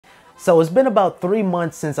So it's been about 3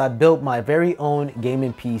 months since I built my very own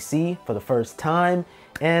gaming PC for the first time,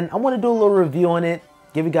 and I want to do a little review on it,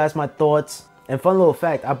 give you guys my thoughts. And fun little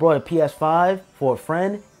fact, I brought a PS5 for a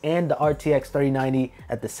friend and the RTX 3090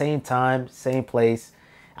 at the same time, same place.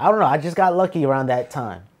 I don't know, I just got lucky around that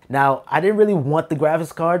time. Now, I didn't really want the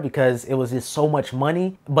graphics card because it was just so much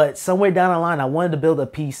money, but somewhere down the line, I wanted to build a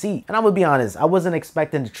PC. And I'm gonna be honest, I wasn't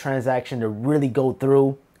expecting the transaction to really go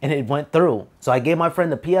through, and it went through. So I gave my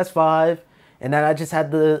friend the PS5, and then I just had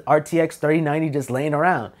the RTX 3090 just laying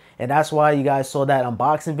around. And that's why you guys saw that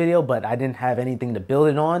unboxing video, but I didn't have anything to build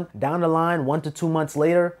it on. Down the line, 1 to 2 months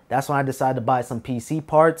later, that's when I decided to buy some PC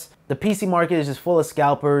parts. The PC market is just full of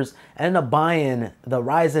scalpers. I ended up buying the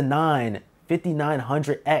Ryzen 9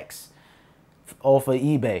 5900X off of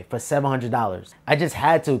eBay for $700. I just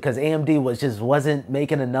had to because AMD wasn't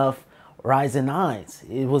making enough Ryzen 9s.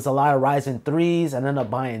 It was a lot of Ryzen 3s. I ended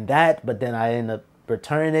up buying that, but then I ended up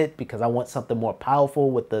returning it because I want something more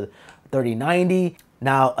powerful with the 3090.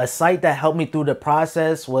 Now, a site that helped me through the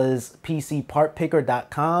process was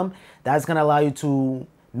PCPartPicker.com. That's gonna allow you to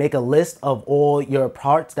make a list of all your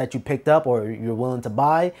parts that you picked up or you're willing to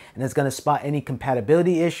buy, and it's gonna spot any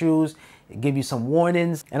compatibility issues, give you some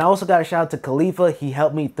warnings. And I also got a shout out to Khalifa. He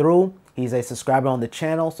helped me through. He's a subscriber on the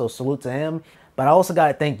channel, so salute to him. But I also got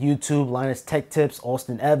to thank YouTube, Linus Tech Tips,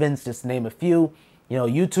 Austin Evans, just to name a few. You know,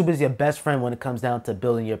 YouTube is your best friend when it comes down to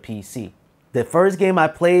building your PC. The first game I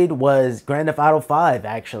played was Grand Theft Auto 5,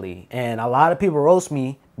 actually. And a lot of people roast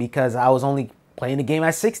me because I was only playing the game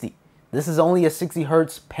at 60. This is only a 60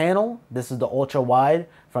 hertz panel. This is the ultra wide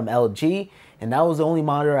from LG. And that was the only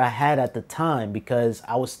monitor I had at the time because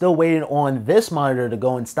I was still waiting on this monitor to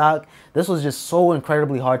go in stock. This was just so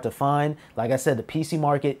incredibly hard to find. Like I said, the PC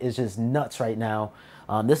market is just nuts right now.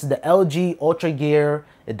 This is the LG Ultra Gear.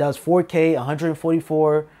 It does 4K,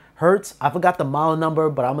 144 hertz. I forgot the model number,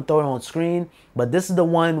 but I'm gonna throw it on screen. But this is the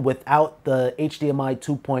one without the HDMI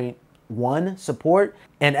 2.1 support.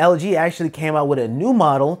 And LG actually came out with a new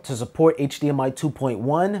model to support HDMI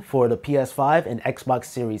 2.1 for the PS5 and Xbox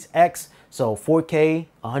Series X. So 4K,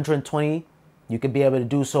 120, you could be able to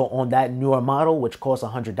do so on that newer model, which costs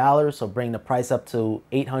 $100. So bring the price up to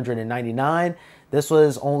 $899. This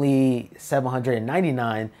was only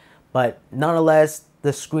 $799, but nonetheless,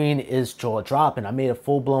 the screen is jaw-dropping. I made a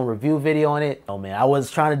full-blown review video on it. Oh man, I was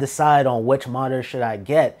trying to decide on which monitor should I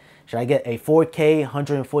get. Should I get a 4K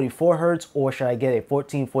 144 hertz or should I get a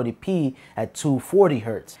 1440p at 240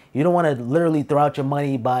 hertz? You don't want to literally throw out your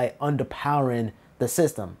money by underpowering the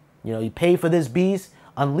system. You know, you pay for this beast,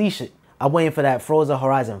 unleash it. I'm waiting for that Forza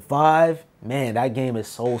Horizon 5. Man, that game is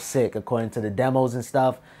so sick according to the demos and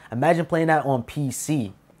stuff. Imagine playing that on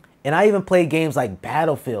PC. And I even play games like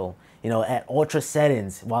Battlefield, you know, at ultra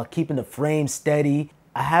settings while keeping the frame steady.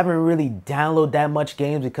 I haven't really downloaded that much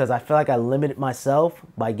games because I feel like I limited myself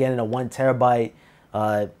by getting a 1 terabyte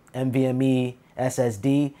NVMe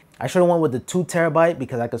SSD. I should have went with the 2 terabyte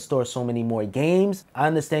because I could store so many more games. I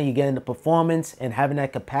understand you're getting the performance and having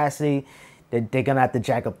that capacity, they're gonna have to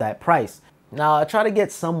jack up that price. Now, I try to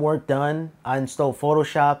get some work done. I installed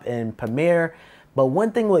Photoshop and Premiere, but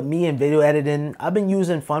one thing with me in video editing, I've been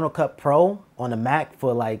using Final Cut Pro on a Mac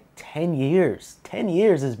for like 10 years. 10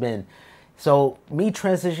 years it's been. So me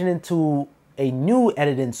transitioning to a new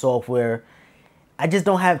editing software, I just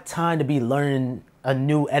don't have time to be learning a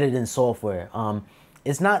new editing software.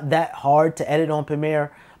 It's not that hard to edit on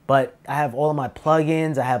Premiere, but I have all of my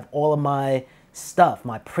plugins, I have all of my stuff,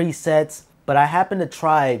 my presets, but I happen to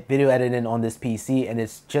try video editing on this PC and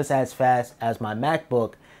it's just as fast as my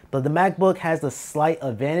MacBook. But the MacBook has the slight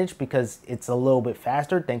advantage because it's a little bit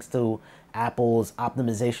faster thanks to Apple's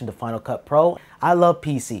optimization to Final Cut Pro. I love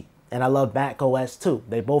PC and I love Mac OS too.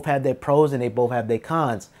 They both have their pros and they both have their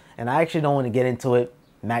cons. And I actually don't want to get into it,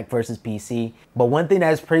 Mac versus PC. But one thing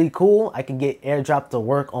that's pretty cool, I can get AirDrop to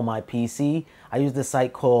work on my PC. I use this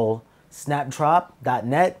site called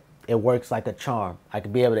snapdrop.net. It works like a charm. I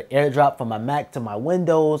could be able to AirDrop from my Mac to my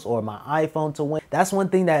Windows or my iPhone to Windows. That's one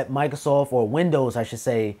thing that Microsoft, or Windows I should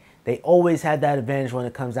say, they always had that advantage when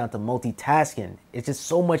it comes down to multitasking. It's just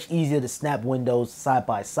so much easier to snap windows side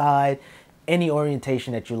by side, any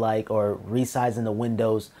orientation that you like, or resizing the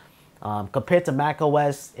windows. Compared to Mac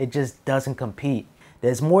OS, it just doesn't compete.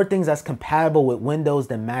 There's more things that's compatible with Windows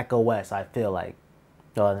than Mac OS, I feel like.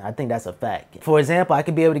 So I think that's a fact. For example, I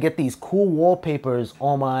could be able to get these cool wallpapers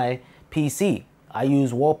on my PC. I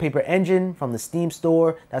use Wallpaper Engine from the Steam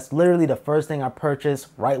store. That's literally the first thing I purchased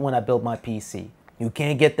right when I built my PC. You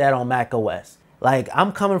can't get that on Mac OS. Like,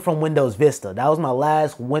 I'm coming from Windows Vista. That was my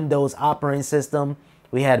last Windows operating system.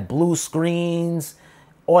 We had blue screens,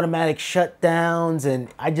 automatic shutdowns, and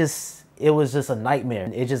it was just a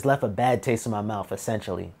nightmare. It just left a bad taste in my mouth,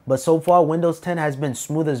 essentially. But so far, Windows 10 has been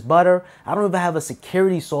smooth as butter. I don't even have a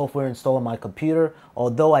security software installed on my computer,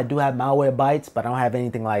 although I do have Malwarebytes, but I don't have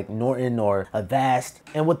anything like Norton or Avast.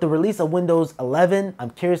 And with the release of Windows 11,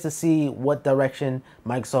 I'm curious to see what direction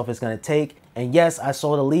Microsoft is going to take. And yes, I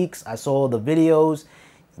saw the leaks, I saw the videos.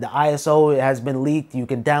 The ISO has been leaked. You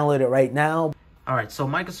can download it right now. All right, so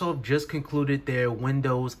Microsoft just concluded their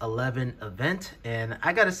Windows 11 event, and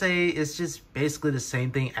I gotta say, it's just basically the same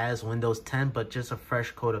thing as Windows 10, but just a fresh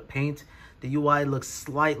coat of paint. The UI looks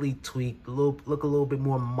slightly tweaked, look a little bit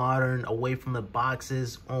more modern, away from the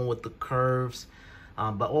boxes, on with the curves.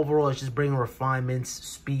 But overall, it's just bringing refinements,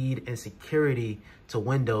 speed, and security to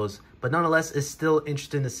Windows. But nonetheless, it's still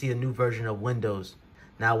interesting to see a new version of Windows.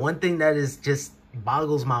 Now, one thing that is just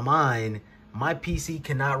boggles my mind, my PC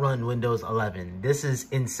cannot run Windows 11. This is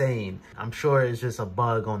insane. I'm sure it's just a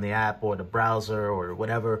bug on the app or the browser or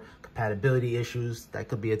whatever, compatibility issues. That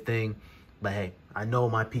could be a thing. But hey, I know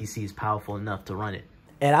my PC is powerful enough to run it.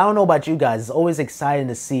 And I don't know about you guys, it's always exciting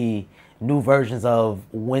to see new versions of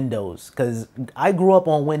Windows because I grew up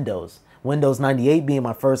on Windows. Windows 98 being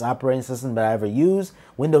my first operating system that I ever used.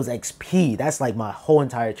 Windows XP, that's like my whole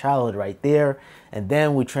entire childhood right there. And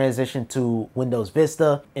then we transitioned to Windows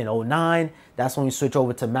Vista in 09. That's when we switched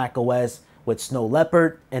over to Mac OS with Snow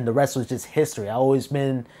Leopard, and the rest was just history. I've always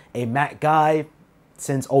been a Mac guy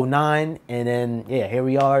since 09, and then yeah, here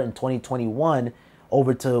we are in 2021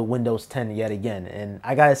 over to Windows 10 yet again. And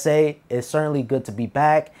I gotta say, it's certainly good to be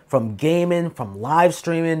back. From gaming, from live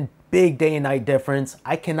streaming, big day and night difference.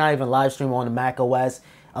 I cannot even live stream on the Mac OS.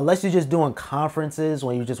 Unless you're just doing conferences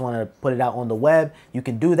when you just want to put it out on the web, you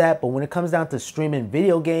can do that. But when it comes down to streaming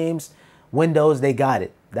video games, Windows, they got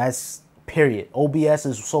it. That's period. OBS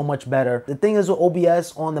is so much better. The thing is with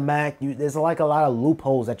OBS on the Mac, there's like a lot of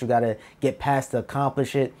loopholes that you got to get past to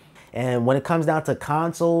accomplish it. And when it comes down to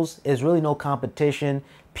consoles, there's really no competition.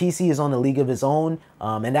 PC is on the league of its own.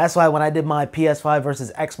 And that's why when I did my PS5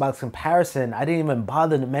 versus Xbox comparison, I didn't even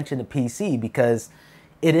bother to mention the PC because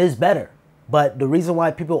it is better. But the reason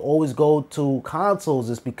why people always go to consoles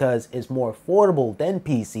is because it's more affordable than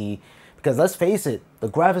PC. Because let's face it, the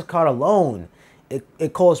graphics card alone,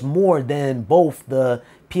 it costs more than both the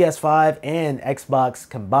PS5 and Xbox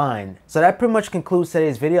combined. So that pretty much concludes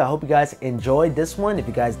today's video. I hope you guys enjoyed this one. If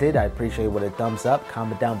you guys did, I appreciate it with a thumbs up.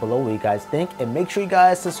 Comment down below what you guys think. And make sure you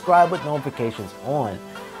guys subscribe with notifications on.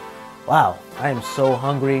 Wow, I am so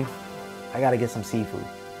hungry. I gotta get some seafood.